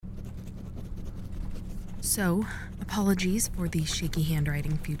So, apologies for the shaky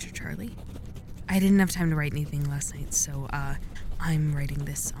handwriting, future Charlie. I didn't have time to write anything last night, so, I'm writing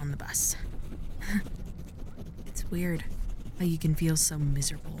this on the bus. It's weird how you can feel so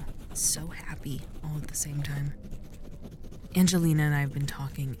miserable, so happy all at the same time. Angelina and I have been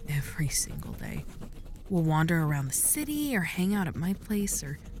talking every single day. We'll wander around the city or hang out at my place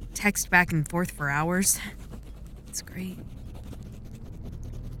or text back and forth for hours. It's great.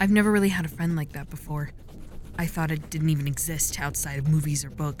 I've never really had a friend like that before. I thought it didn't even exist outside of movies or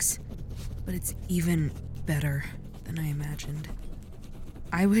books. But it's even better than I imagined.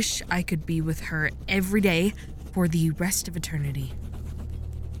 I wish I could be with her every day for the rest of eternity.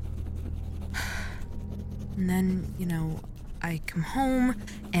 And then, I come home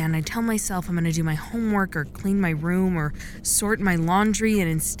and I tell myself I'm gonna do my homework or clean my room or sort my laundry, and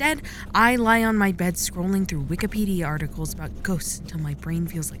instead I lie on my bed scrolling through Wikipedia articles about ghosts until my brain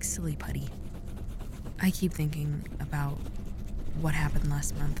feels like silly putty. I keep thinking about what happened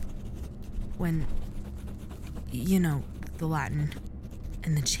last month when, the Latin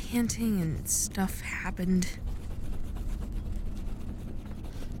and the chanting and stuff happened.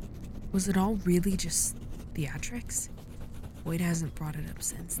 Was it all really just theatrics? Boyd hasn't brought it up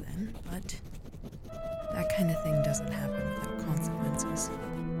since then, but that kind of thing doesn't happen without consequences.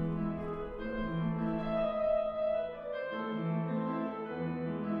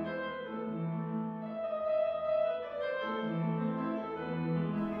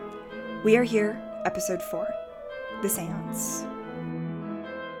 We are here, episode 4, The Seance.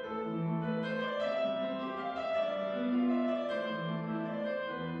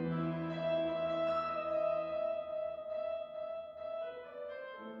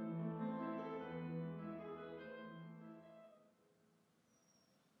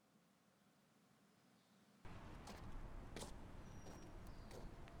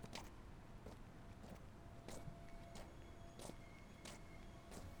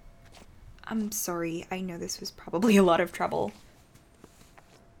 I'm sorry, I know this was probably a lot of trouble.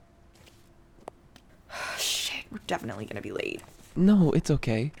 Shit, we're definitely gonna be late. No, it's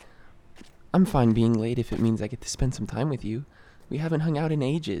okay. I'm fine being late if it means I get to spend some time with you. We haven't hung out in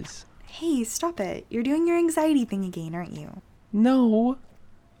ages. Hey, stop it. You're doing your anxiety thing again, aren't you? No,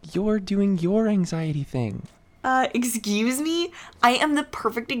 you're doing your anxiety thing. Excuse me? I am the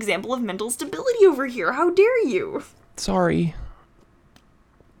perfect example of mental stability over here. How dare you? Sorry.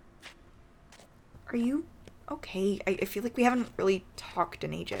 Are you okay? I feel like we haven't really talked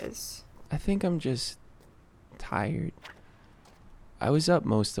in ages. I think I'm just tired. I was up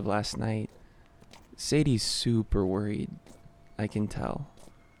most of last night. Sadie's super worried. I can tell.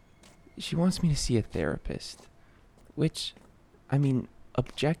 She wants me to see a therapist. Which,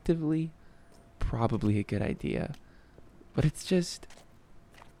 objectively, probably a good idea. But it's just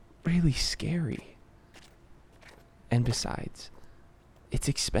really scary. And besides, it's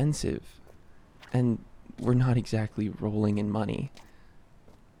expensive. And we're not exactly rolling in money.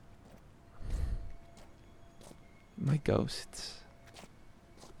 My ghosts,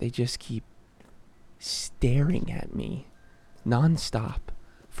 they just keep staring at me nonstop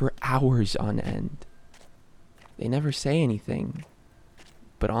for hours on end. They never say anything.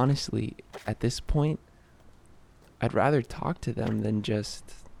 But honestly, at this point, I'd rather talk to them than just...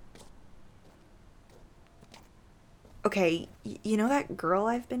 Okay, you know that girl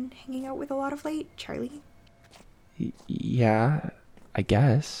I've been hanging out with a lot of late, Charlie? Yeah, I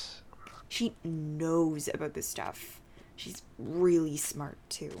guess. She knows about this stuff. She's really smart,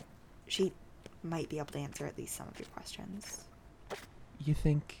 too. She might be able to answer at least some of your questions. You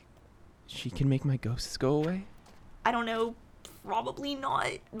think she can make my ghosts go away? I don't know. Probably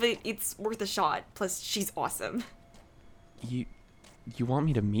not. But it's worth a shot. Plus, she's awesome. You want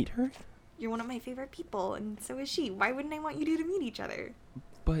me to meet her? You're one of my favorite people, and so is she. Why wouldn't I want you two to meet each other?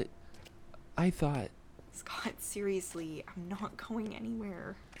 But I thought... Scott, seriously, I'm not going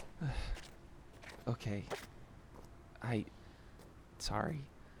anywhere. Okay. Sorry.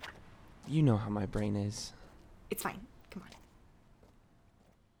 You know how my brain is. It's fine. Come on.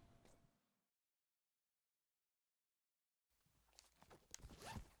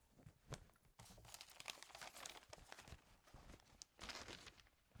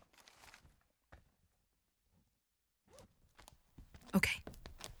 Okay.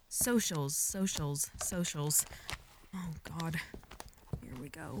 Socials. Oh, God. Here we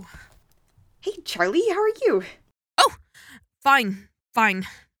go. Hey, Charlie, how are you? Oh! Fine.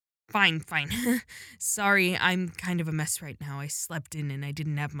 Sorry, I'm kind of a mess right now. I slept in and I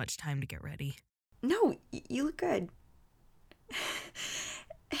didn't have much time to get ready. No, you look good.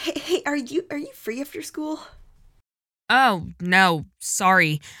 Hey, are you free after school? Oh, no,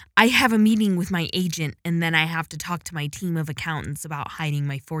 sorry. I have a meeting with my agent, and then I have to talk to my team of accountants about hiding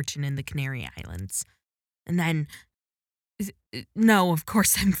my fortune in the Canary Islands. And then. No, of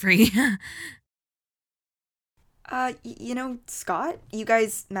course I'm free. Scott, you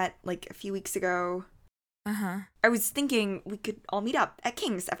guys met like a few weeks ago. Uh-huh. I was thinking we could all meet up at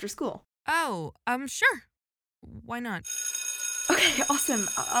King's after school. Oh, sure. Why not? Okay, awesome.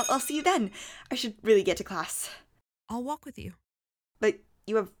 I'll see you then. I should really get to class. I'll walk with you. But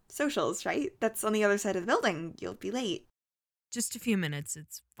you have socials, right? That's on the other side of the building. You'll be late. Just a few minutes,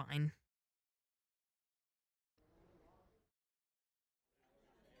 it's fine.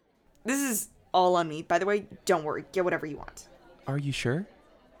 This is all on me, by the way. Don't worry. Get whatever you want. Are you sure?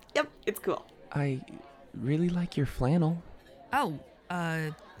 Yep, it's cool. I really like your flannel. Oh,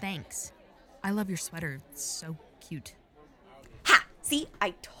 thanks. I love your sweater. It's so cute. Ha! See?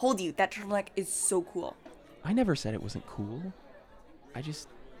 I told you that turtleneck is so cool. I never said it wasn't cool. I just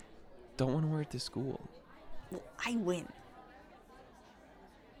don't want to wear it to school. Well, I win.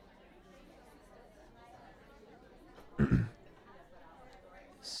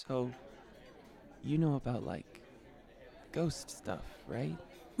 So, you know about, like, ghost stuff, right?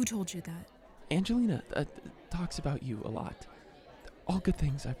 Who told you that? Angelina talks about you a lot. All good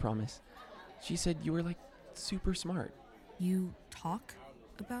things, I promise. She said you were, like, super smart. You talk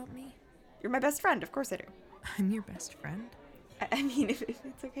about me? You're my best friend. Of course I do. I'm your best friend? I mean, if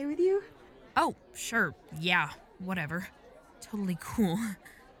it's okay with you. Oh, sure. Yeah, whatever. Totally cool.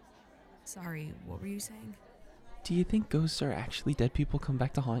 Sorry, what were you saying? Do you think ghosts are actually dead people come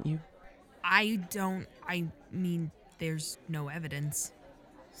back to haunt you? I mean, there's no evidence.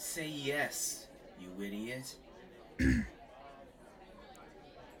 Say yes, you idiot.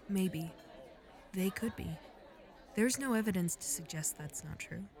 Maybe. They could be. There's no evidence to suggest that's not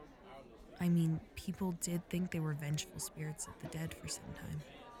true. I mean, people did think they were vengeful spirits of the dead for some time.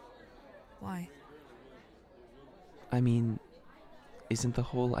 Why? I mean, isn't the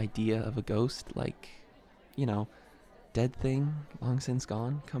whole idea of a ghost like, you know, dead thing, long since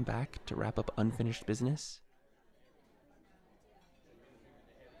gone, come back to wrap up unfinished business?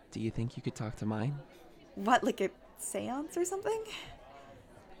 Do you think you could talk to mine? What, like a seance or something?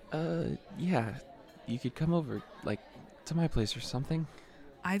 Yeah. You could come over, like, to my place or something.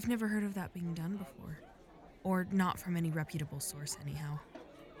 I've never heard of that being done before. Or not from any reputable source, anyhow.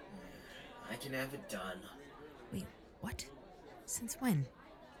 I can have it done. Wait, what? Since when?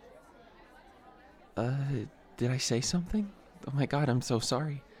 Did I say something? Oh my god, I'm so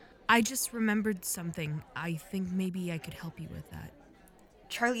sorry. I just remembered something. I think maybe I could help you with that.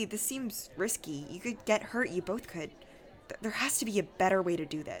 Charlie, this seems risky. You could get hurt. You both could. There has to be a better way to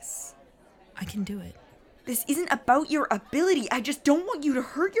do this. I can do it. This isn't about your ability. I just don't want you to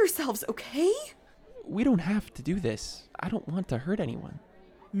hurt yourselves, okay? We don't have to do this. I don't want to hurt anyone.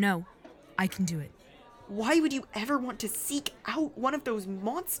 No, I can do it. Why would you ever want to seek out one of those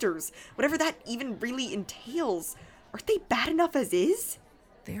monsters? Whatever that even really entails. Aren't they bad enough as is?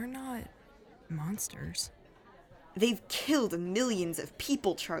 They're not monsters. They've killed millions of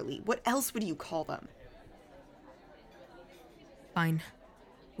people, Charlie. What else would you call them? Fine.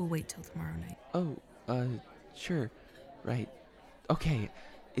 We'll wait till tomorrow night. Oh, sure. Right. Okay.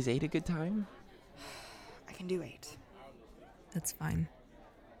 Is 8 a good time? I can do 8. That's fine.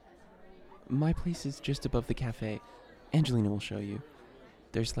 My place is just above the cafe. Angelina will show you.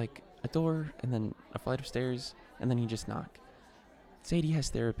 There's like a door, and then a flight of stairs, and then you just knock. Sadie has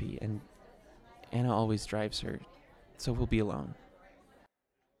therapy, and Anna always drives her, so we'll be alone.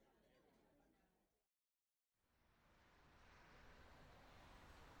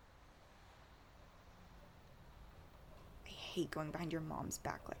 I hate going behind your mom's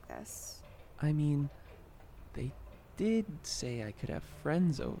back like this. I mean, they did say I could have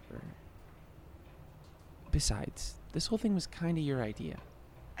friends over. Besides, this whole thing was kind of your idea.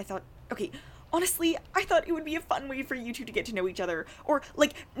 Honestly, I thought it would be a fun way for you two to get to know each other. Or,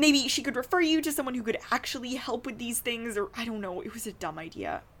 like, maybe she could refer you to someone who could actually help with these things, or I don't know, it was a dumb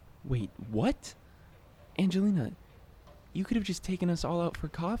idea. Wait, what? Angelina, you could have just taken us all out for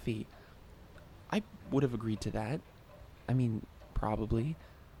coffee. I would have agreed to that. I mean, probably.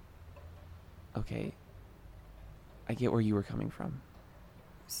 Okay. I get where you were coming from.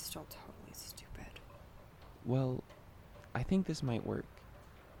 It's still totally stupid. Well, I think this might work.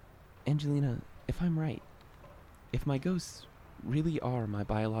 Angelina, if I'm right, if my ghosts really are my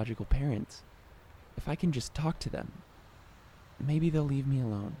biological parents, if I can just talk to them, maybe they'll leave me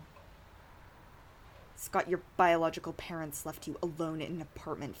alone. Scott, your biological parents left you alone in an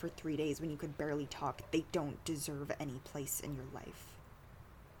apartment for 3 days when you could barely talk. They don't deserve any place in your life.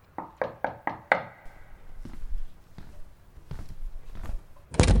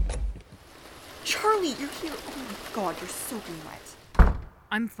 Charlie, you're here. Oh my god, you're soaking wet.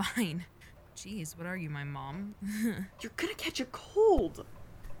 I'm fine. Jeez, what are you, my mom? You're gonna catch a cold.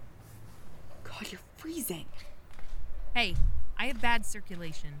 God, you're freezing. Hey, I have bad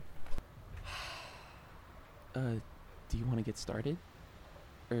circulation. Do you want to get started?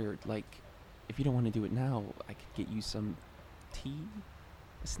 Or, like, if you don't want to do it now, I could get you some tea?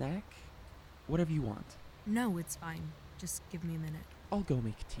 A snack? Whatever you want. No, it's fine. Just give me a minute. I'll go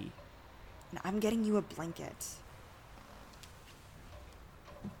make tea. And I'm getting you a blanket.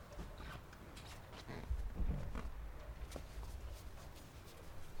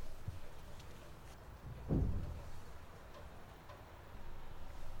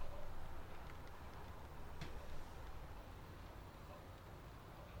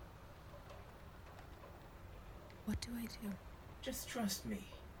 What do I do? Just trust me.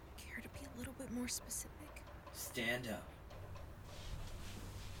 Care to be a little bit more specific? Stand up.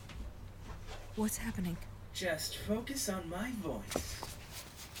 What's happening? Just focus on my voice.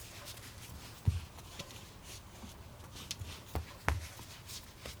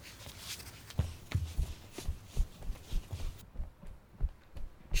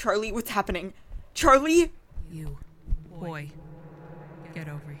 Charlie, what's happening? Charlie? You. Boy. Get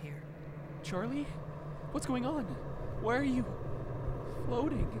over here. Charlie? What's going on? Why are you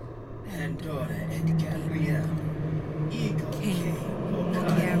floating? Pandora et Gabriel. Ego King. K.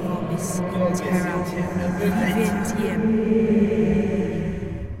 Care vobis Vobis in terra. in terra viventium. Viventium.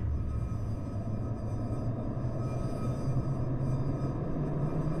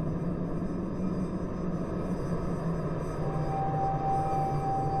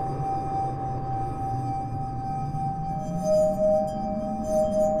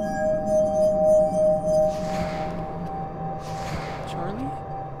 Charlie?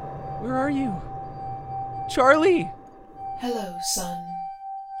 Where are you? Charlie! Hello, son.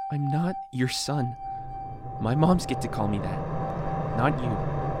 I'm not your son. My moms get to call me that. Not you.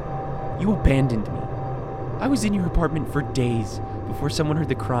 You abandoned me. I was in your apartment for days before someone heard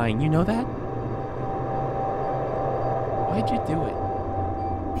the crying. You know that? Why'd you do it?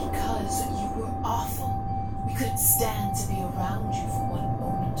 Because you were awful. We couldn't stand to be around you for one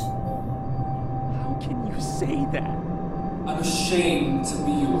moment more. How can you say that? I'm ashamed to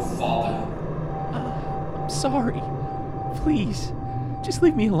be your father. I'm sorry. Please, just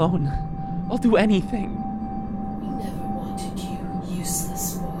leave me alone. I'll do anything. We never wanted you,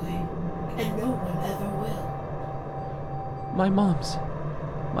 useless boy. And no one ever will. My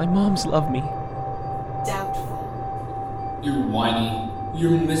moms love me. Doubtful. You're whiny.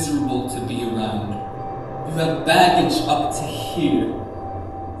 You're miserable to be around. You have baggage up to here.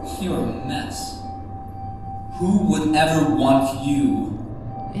 You're a mess. Who would ever want you?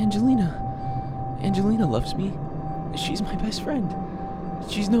 Angelina loves me. She's my best friend.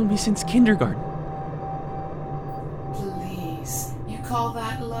 She's known me since kindergarten. Please. You call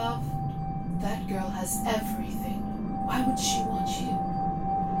that love? That girl has everything. Why would she want you?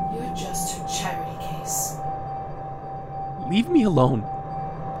 You're just her charity case. Leave me alone.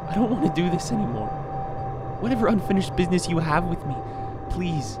 I don't want to do this anymore. Whatever unfinished business you have with me,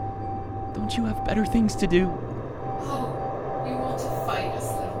 please. Don't you have better things to do? Oh, you want to fight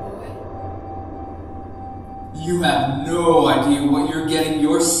us, little boy? You have no idea what you're getting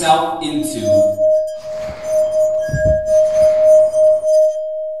yourself into.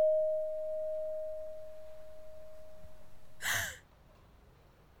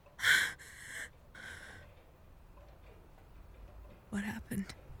 What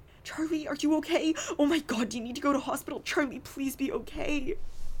happened? Charlie, are you okay? Oh my god, you need to go to hospital. Charlie, please be okay.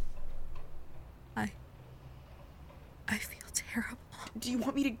 I feel terrible. Do you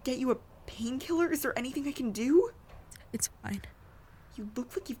want me to get you a painkiller? Is there anything I can do? It's fine. You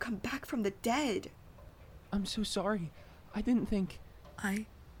look like you've come back from the dead. I'm so sorry. I didn't think. I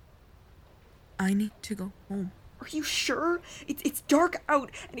need to go home. Are you sure? It's dark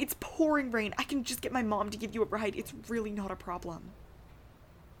out and it's pouring rain. I can just get my mom to give you a ride. It's really not a problem.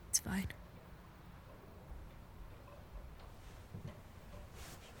 It's fine.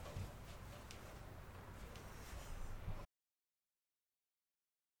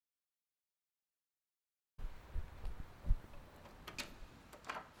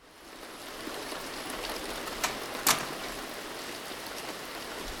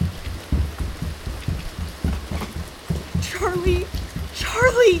 Charlie!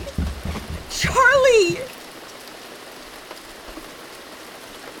 Charlie! Charlie!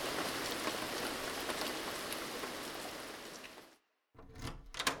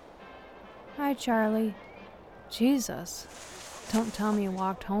 Hi, Charlie. Jesus. Don't tell me you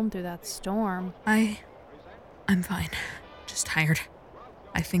walked home through that storm. I'm fine. Just tired.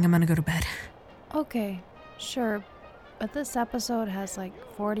 I think I'm gonna go to bed. Okay, sure. But this episode has like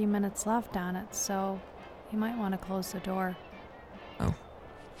 40 minutes left on it, so you might want to close the door. Oh,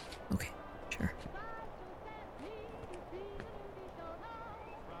 okay, sure.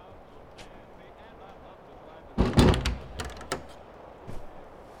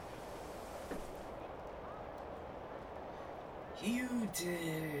 You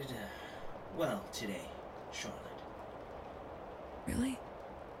did well today, Charlotte. Really?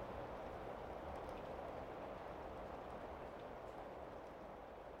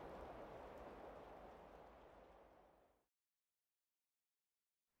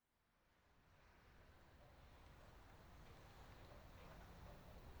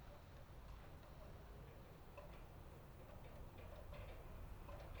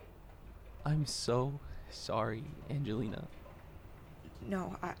 I'm so sorry, Angelina.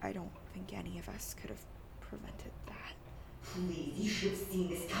 No, I don't think any of us could have prevented that. Please, you should have seen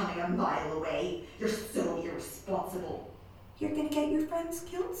this coming a mile away. You're so irresponsible. You're gonna get your friends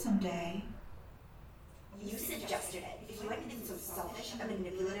killed someday. You suggested it. If you hadn't been so selfish and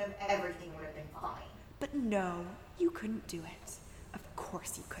manipulative, everything would have been fine. But no, you couldn't do it. Of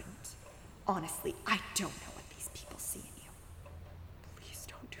course you couldn't. Honestly, I don't know what these people see in you. Please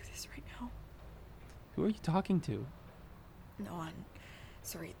don't do this right now. Who are you talking to? No one.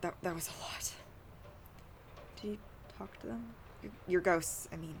 Sorry, that was a lot. Did you talk to them? Your ghosts,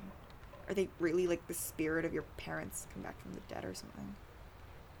 I mean. Are they really like the spirit of your parents come back from the dead or something?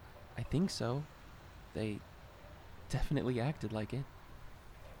 I think so. They definitely acted like it.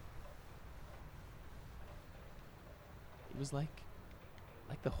 It was like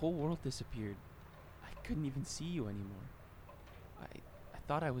the whole world disappeared. I couldn't even see you anymore. I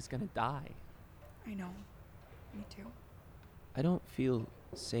thought I was gonna die. I know. Me too. I don't feel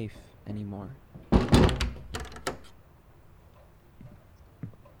safe anymore.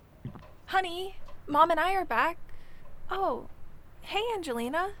 Honey, Mom and I are back. Oh, hey,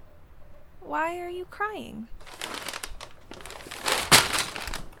 Angelina. Why are you crying?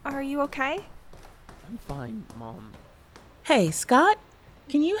 Are you okay? I'm fine, Mom. Hey, Scott,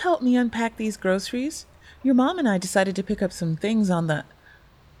 can you help me unpack these groceries? Your mom and I decided to pick up some things on the...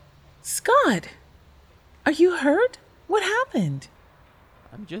 Scott, are you hurt? What happened?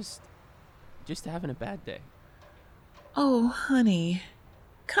 I'm just having a bad day. Oh, honey,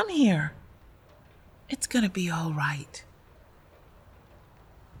 come here. It's gonna be all right.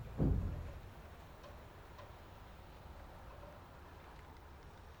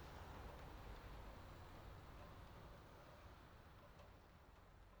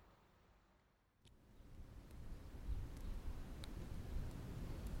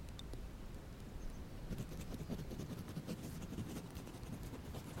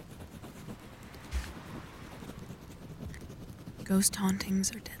 Ghost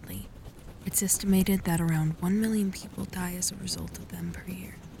hauntings are deadly. It's estimated that around 1 million people die as a result of them per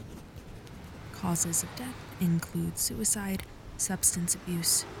year. Causes of death include suicide, substance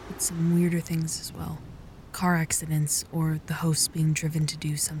abuse, but some weirder things as well. Car accidents, or the host being driven to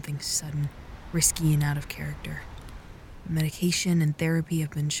do something sudden, risky, and out of character. Medication and therapy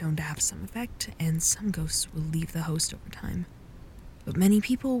have been shown to have some effect, and some ghosts will leave the host over time. But many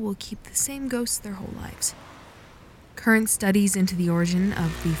people will keep the same ghosts their whole lives. Current studies into the origin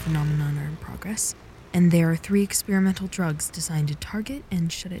of the phenomenon are in progress, and there are 3 experimental drugs designed to target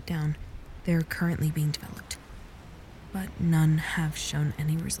and shut it down. They are currently being developed, but none have shown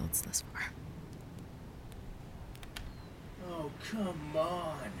any results thus far. Oh, come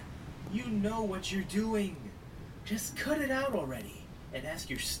on. You know what you're doing. Just cut it out already and ask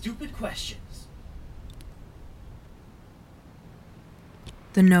your stupid questions.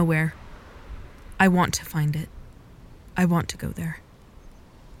 The nowhere. I want to find it. I want to go there.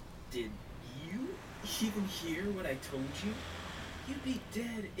 Did you even hear what I told you? You'd be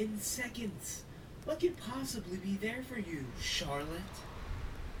dead in seconds. What could possibly be there for you, Charlotte?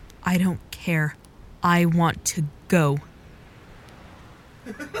 I don't care. I want to go.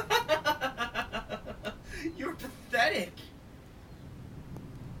 You're pathetic.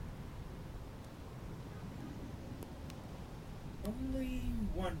 Only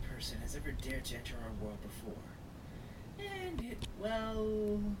one person has ever dared to enter our world before. And it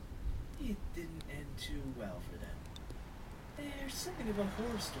didn't end too well for them. There's something of a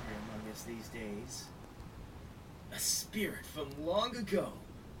horror story among us these days. A spirit from long ago,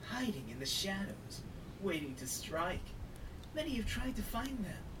 hiding in the shadows, waiting to strike. Many have tried to find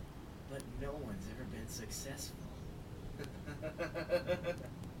them, but no one's ever been successful.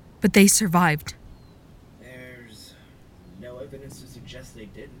 But they survived. There's no evidence to suggest they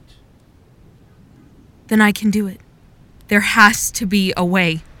didn't. Then I can do it. There has to be a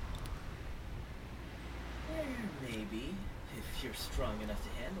way.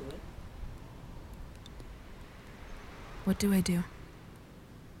 What do I do?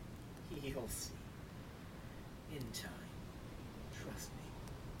 You'll see. In time. Trust me.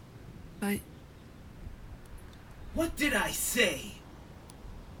 But What did I say?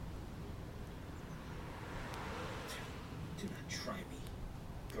 Do not try me,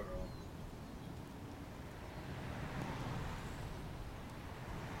 girl.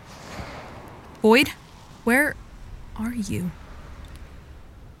 Boyd, where are you?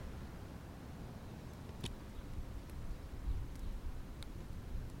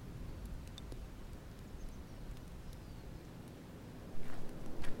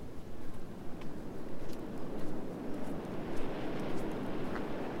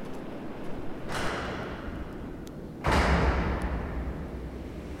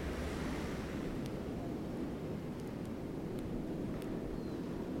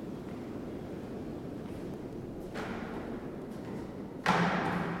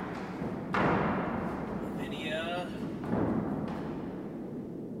 Lavinia?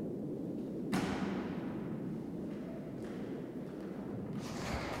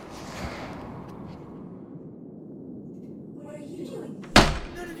 What are you doing?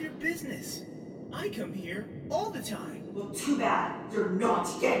 None of your business. I come here all the time. Well, too bad. You're not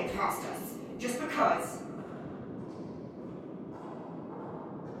getting past us. Just because.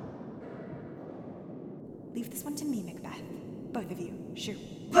 Leave this one to me, Macbeth. Both of you. Shoot.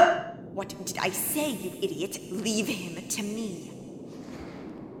 What did I say, you idiot? Leave him to me.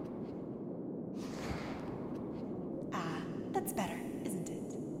 That's better, isn't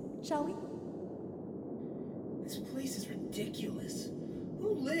it? Shall we? This place is ridiculous.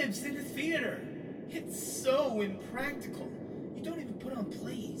 Who lives in a theater? It's so impractical. You don't even put on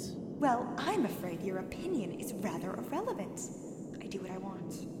plays. Well, I'm afraid your opinion is rather irrelevant. I do what I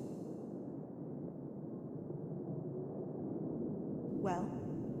want. Well,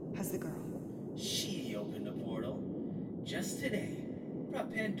 how's the girl? She opened a portal. Just today.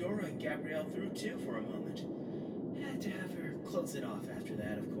 Brought Pandora and Gabrielle through too for a moment. Had to have her close it off after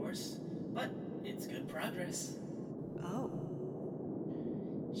that, of course. But it's good progress. Oh.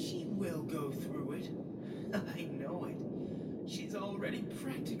 She will go through it. I know it. She's already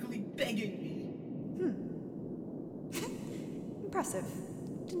practically begging me. Impressive.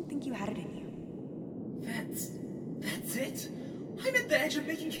 Didn't think you had it in you. That's it? I'm at the edge of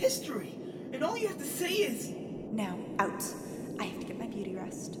making history, and all you have to say is... Now, out. I have to get my beauty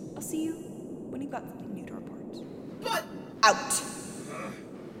rest. I'll see you when you've got something new to report. But... Out!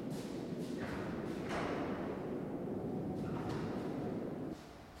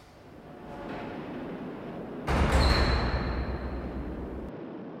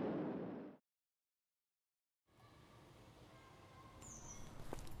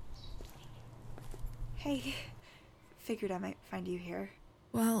 Hey, figured I might find you here.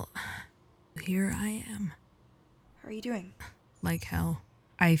 Well, here I am. How are you doing? Like hell.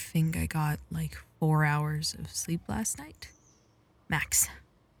 I think I got like 4 hours of sleep last night. Max.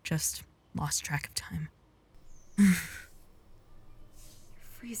 Just lost track of time. You're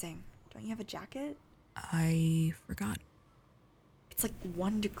freezing. Don't you have a jacket? I forgot. It's like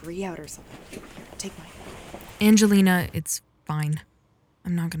 1 degree out or something. Here, take mine. Angelina, it's fine.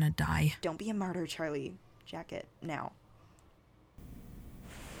 I'm not gonna die. Don't be a martyr, Charlie. Jacket, now.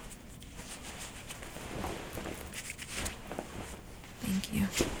 Thank you.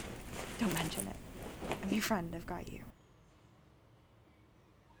 Don't mention it. I'm your friend, I've got you.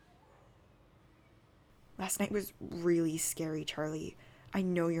 Last night was really scary, Charlie. I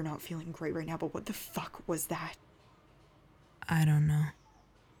know you're not feeling great right now, but what the fuck was that? I don't know.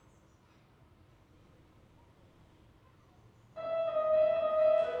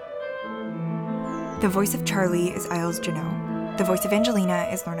 The voice of Charlie is Isles Janot. The voice of Angelina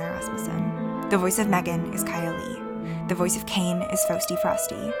is Lorna Rasmussen. The voice of Megan is Kaya Lee. The voice of Kane is Frosty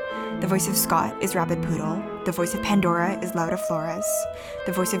Frosty. The voice of Scott is Rabid Poodle. The voice of Pandora is Laura Flores.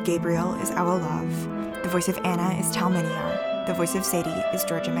 The voice of Gabriel is Owl Love. The voice of Anna is Tal Miniar. The voice of Sadie is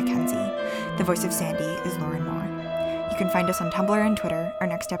Georgia Mackenzie. The voice of Sandy is Lauren Moore. You can find us on Tumblr and Twitter. Our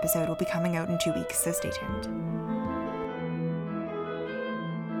next episode will be coming out in 2 weeks, so stay tuned.